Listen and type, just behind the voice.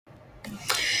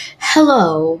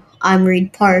Hello, I'm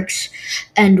Reed Parks,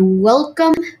 and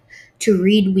welcome to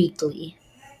Read Weekly.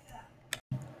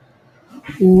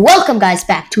 Welcome, guys,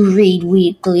 back to Read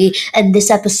Weekly. And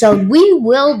this episode, we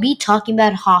will be talking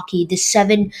about hockey. This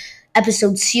 7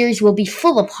 episode series will be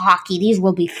full of hockey. These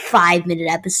will be 5-minute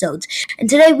episodes. And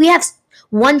today we have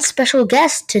one special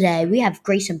guest. Today we have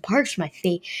Grayson Parks,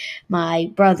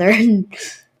 my brother,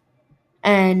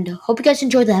 and hope you guys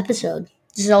enjoy the episode.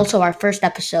 This is also our first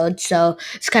episode, so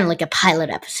it's kind of like a pilot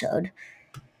episode.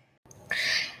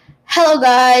 Hello,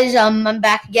 guys. I'm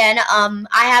back again.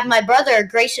 I have my brother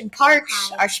Grayson Parks,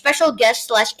 Hi. our special guest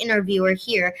 / interviewer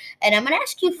here, and I'm gonna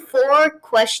ask you 4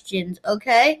 questions.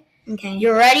 Okay? Okay.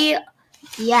 You ready?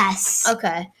 Yes.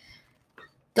 Okay.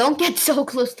 Don't get so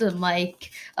close to the mic.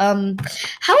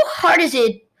 How hard is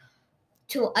it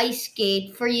to ice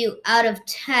skate for you out of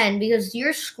 10? Because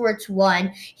your squirt's 1.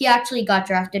 He actually got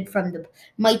drafted from the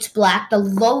Mites Black. The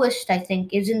lowest, I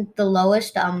think, isn't the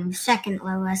lowest. Second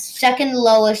lowest. Second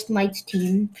lowest Mites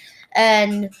team,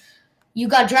 and you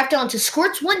got drafted onto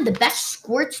Squirts 1, the best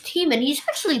Squirts team, and he's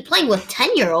actually playing with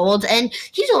 10-year-olds, and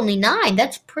he's only 9.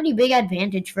 That's pretty big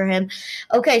advantage for him.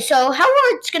 Okay, so how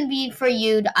hard it's going to be for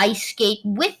you to ice skate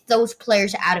with those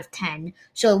players out of 10?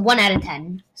 So 1 out of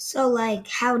 10. So,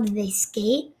 how do they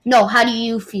skate? No, how do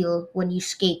you feel when you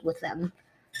skate with them?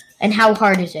 And how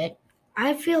hard is it?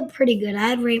 I feel pretty good.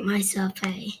 I'd rate myself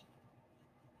a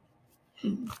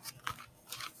Don't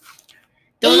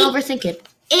overthink it.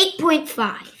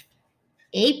 8.5.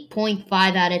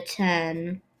 8.5 out of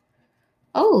 10.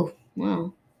 Oh,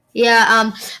 wow.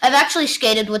 Yeah, I've actually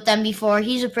skated with them before.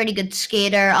 He's a pretty good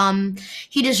skater.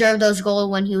 He deserved those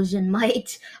goals when he was in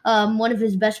Mites. One of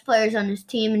his best players on his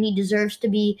team, and he deserves to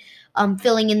be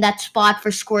filling in that spot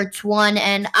for Squirts 1.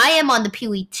 And I am on the Pee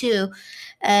Wee too.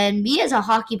 And me as a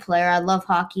hockey player, I love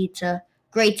hockey. It's a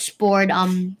great sport.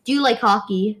 Do you like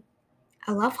hockey?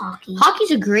 I love hockey.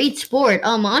 Hockey's a great sport.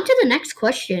 On to the next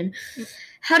question.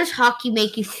 How does hockey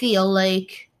make you feel?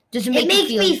 Does it make It makes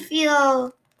you feel me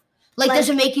feel. does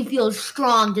it make you feel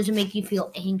strong? Does it make you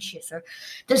feel anxious? Or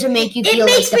does it make you It feel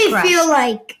makes me depressed? feel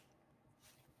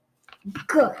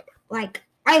good.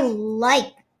 I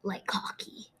like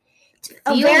hockey. It's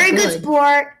a Feel very good. good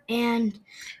sport, and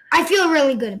I feel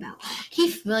really good about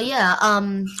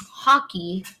it.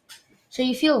 Hockey. So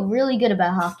you feel really good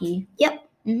about hockey? Yep.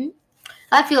 Mm-hmm.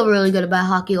 I feel really good about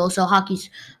hockey also.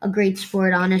 Hockey's a great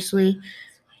sport, honestly.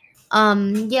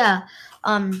 Yeah,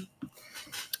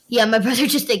 my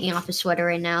brother's just taking off his sweater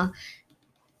right now.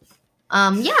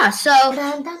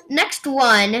 So next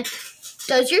one,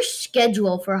 does your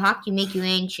schedule for hockey make you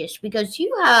anxious? Because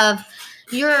you have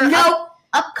your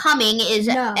upcoming is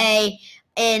No.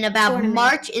 in about Tournament.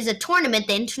 March is a tournament,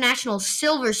 the International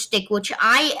Silver Stick, which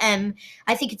I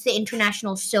think it's the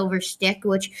International Silver Stick,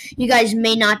 which you guys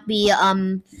may not be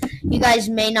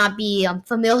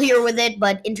familiar with it,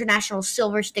 but International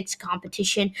Silver Sticks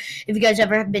competition. If you guys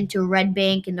ever have been to Red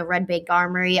Bank in the Red Bank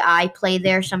Armory, I play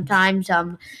there sometimes.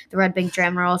 The Red Bank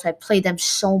Dram Rolls, I play them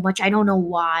so much. I don't know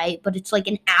why, but it's like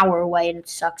an hour away and it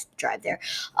sucks to drive there.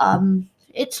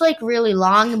 It's really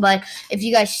long, but if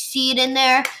you guys see it in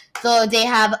there, so they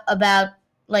have about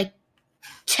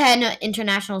 10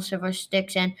 international silver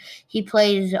sticks, and he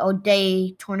plays a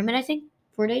day tournament, I think.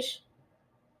 4 days?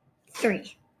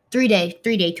 3.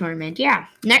 3-day tournament. Yeah.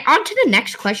 On to the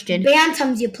next question.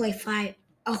 Bantams you play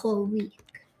a whole week.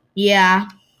 Yeah.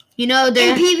 In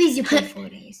Pee-wees you play 4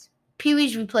 days.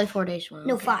 Pee-wees we play 4 days. Well,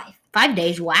 No, okay. 5. 5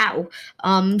 days. Wow.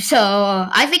 So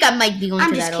I think I might be going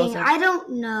I'm to just that kidding. also. I don't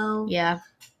know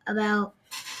about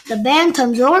the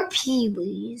Bantams or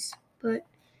Pee-wees, but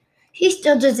he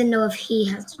still doesn't know if he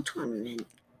has a tournament.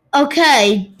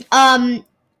 Okay.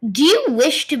 Do you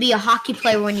wish to be a hockey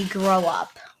player when you grow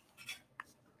up?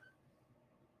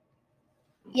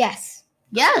 Yes.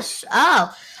 Yes.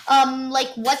 Oh.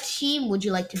 What team would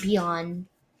you like to be on?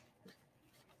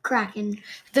 Kraken.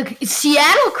 The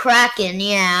Seattle Kraken,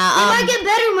 yeah. They might get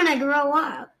better when I grow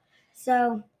up.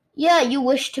 So. Yeah, you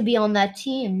wish to be on that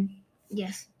team.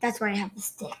 Yes, that's why I have the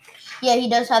stick. Yeah, he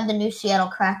does have the new Seattle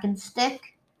Kraken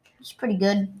stick. It's pretty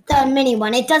good. The mini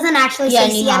one. It doesn't actually say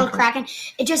Seattle Kraken.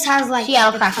 It just has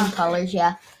Seattle Kraken colors,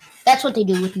 yeah. That's what they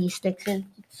do with knee sticks. It's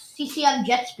CCM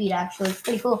Jet Speed, actually. It's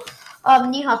pretty cool.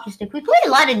 Knee hockey stick. We played a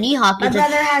lot of knee hockey. My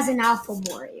brother has an Alpha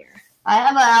Warrior. I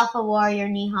have an Alpha Warrior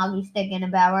knee hockey stick and a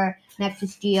Bauer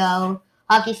Nexus Geo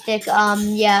hockey stick.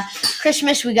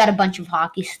 Christmas we got a bunch of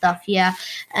hockey stuff, yeah.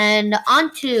 And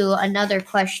on to another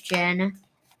question.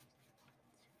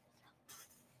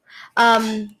 So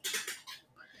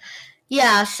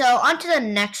on to the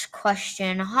next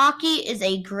question. Hockey is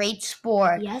a great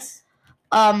sport. Yes.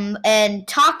 and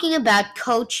talking about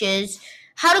coaches.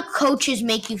 How do coaches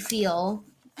make you feel?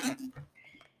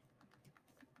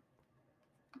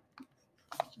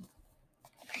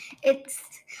 It's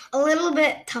a little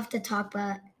bit tough to talk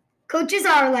about. Coaches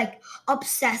are like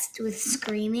obsessed with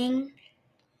screaming.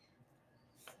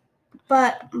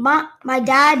 But my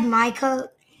dad, my dad's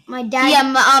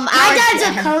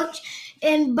a coach,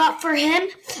 but for him,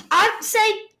 I'd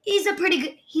say he's a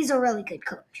really good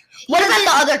coach. What about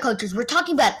the other coaches? We're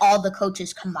talking about all the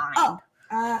coaches combined.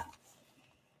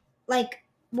 Like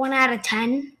 1 out of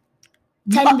 10.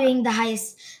 10 being the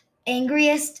highest,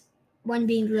 angriest, 1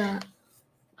 being the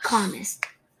calmest.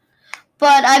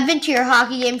 But I've been to your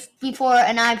hockey games before,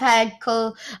 and I've had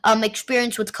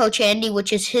experience with Coach Andy,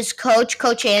 which is his coach.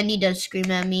 Coach Andy does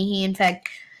scream at me. He, in fact,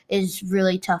 is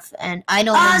really tough, and I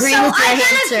don't agree with your answer. I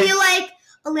kind of feel like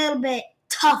a little bit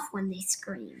tough when they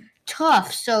scream.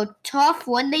 Tough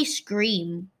when they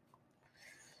scream.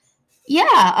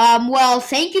 Yeah. Well,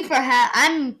 thank you for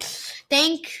let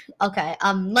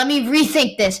me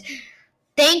rethink this.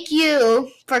 Thank you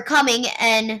for coming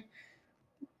and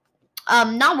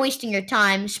not wasting your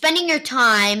time, spending your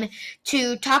time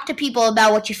to talk to people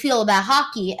about what you feel about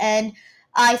hockey. And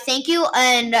I thank you.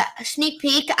 And sneak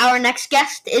peek, our next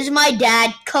guest is my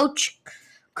dad, Coach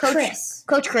Chris.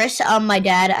 Coach Chris. My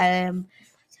dad. I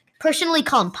personally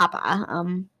call him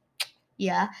Papa.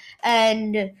 Yeah.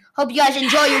 And hope you guys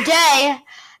enjoy your day.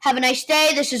 Have a nice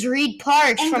day. This is Reed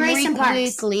Parks and from Grayson Reed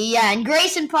Weekly. Yeah, and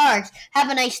Grayson Parks. Have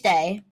a nice day.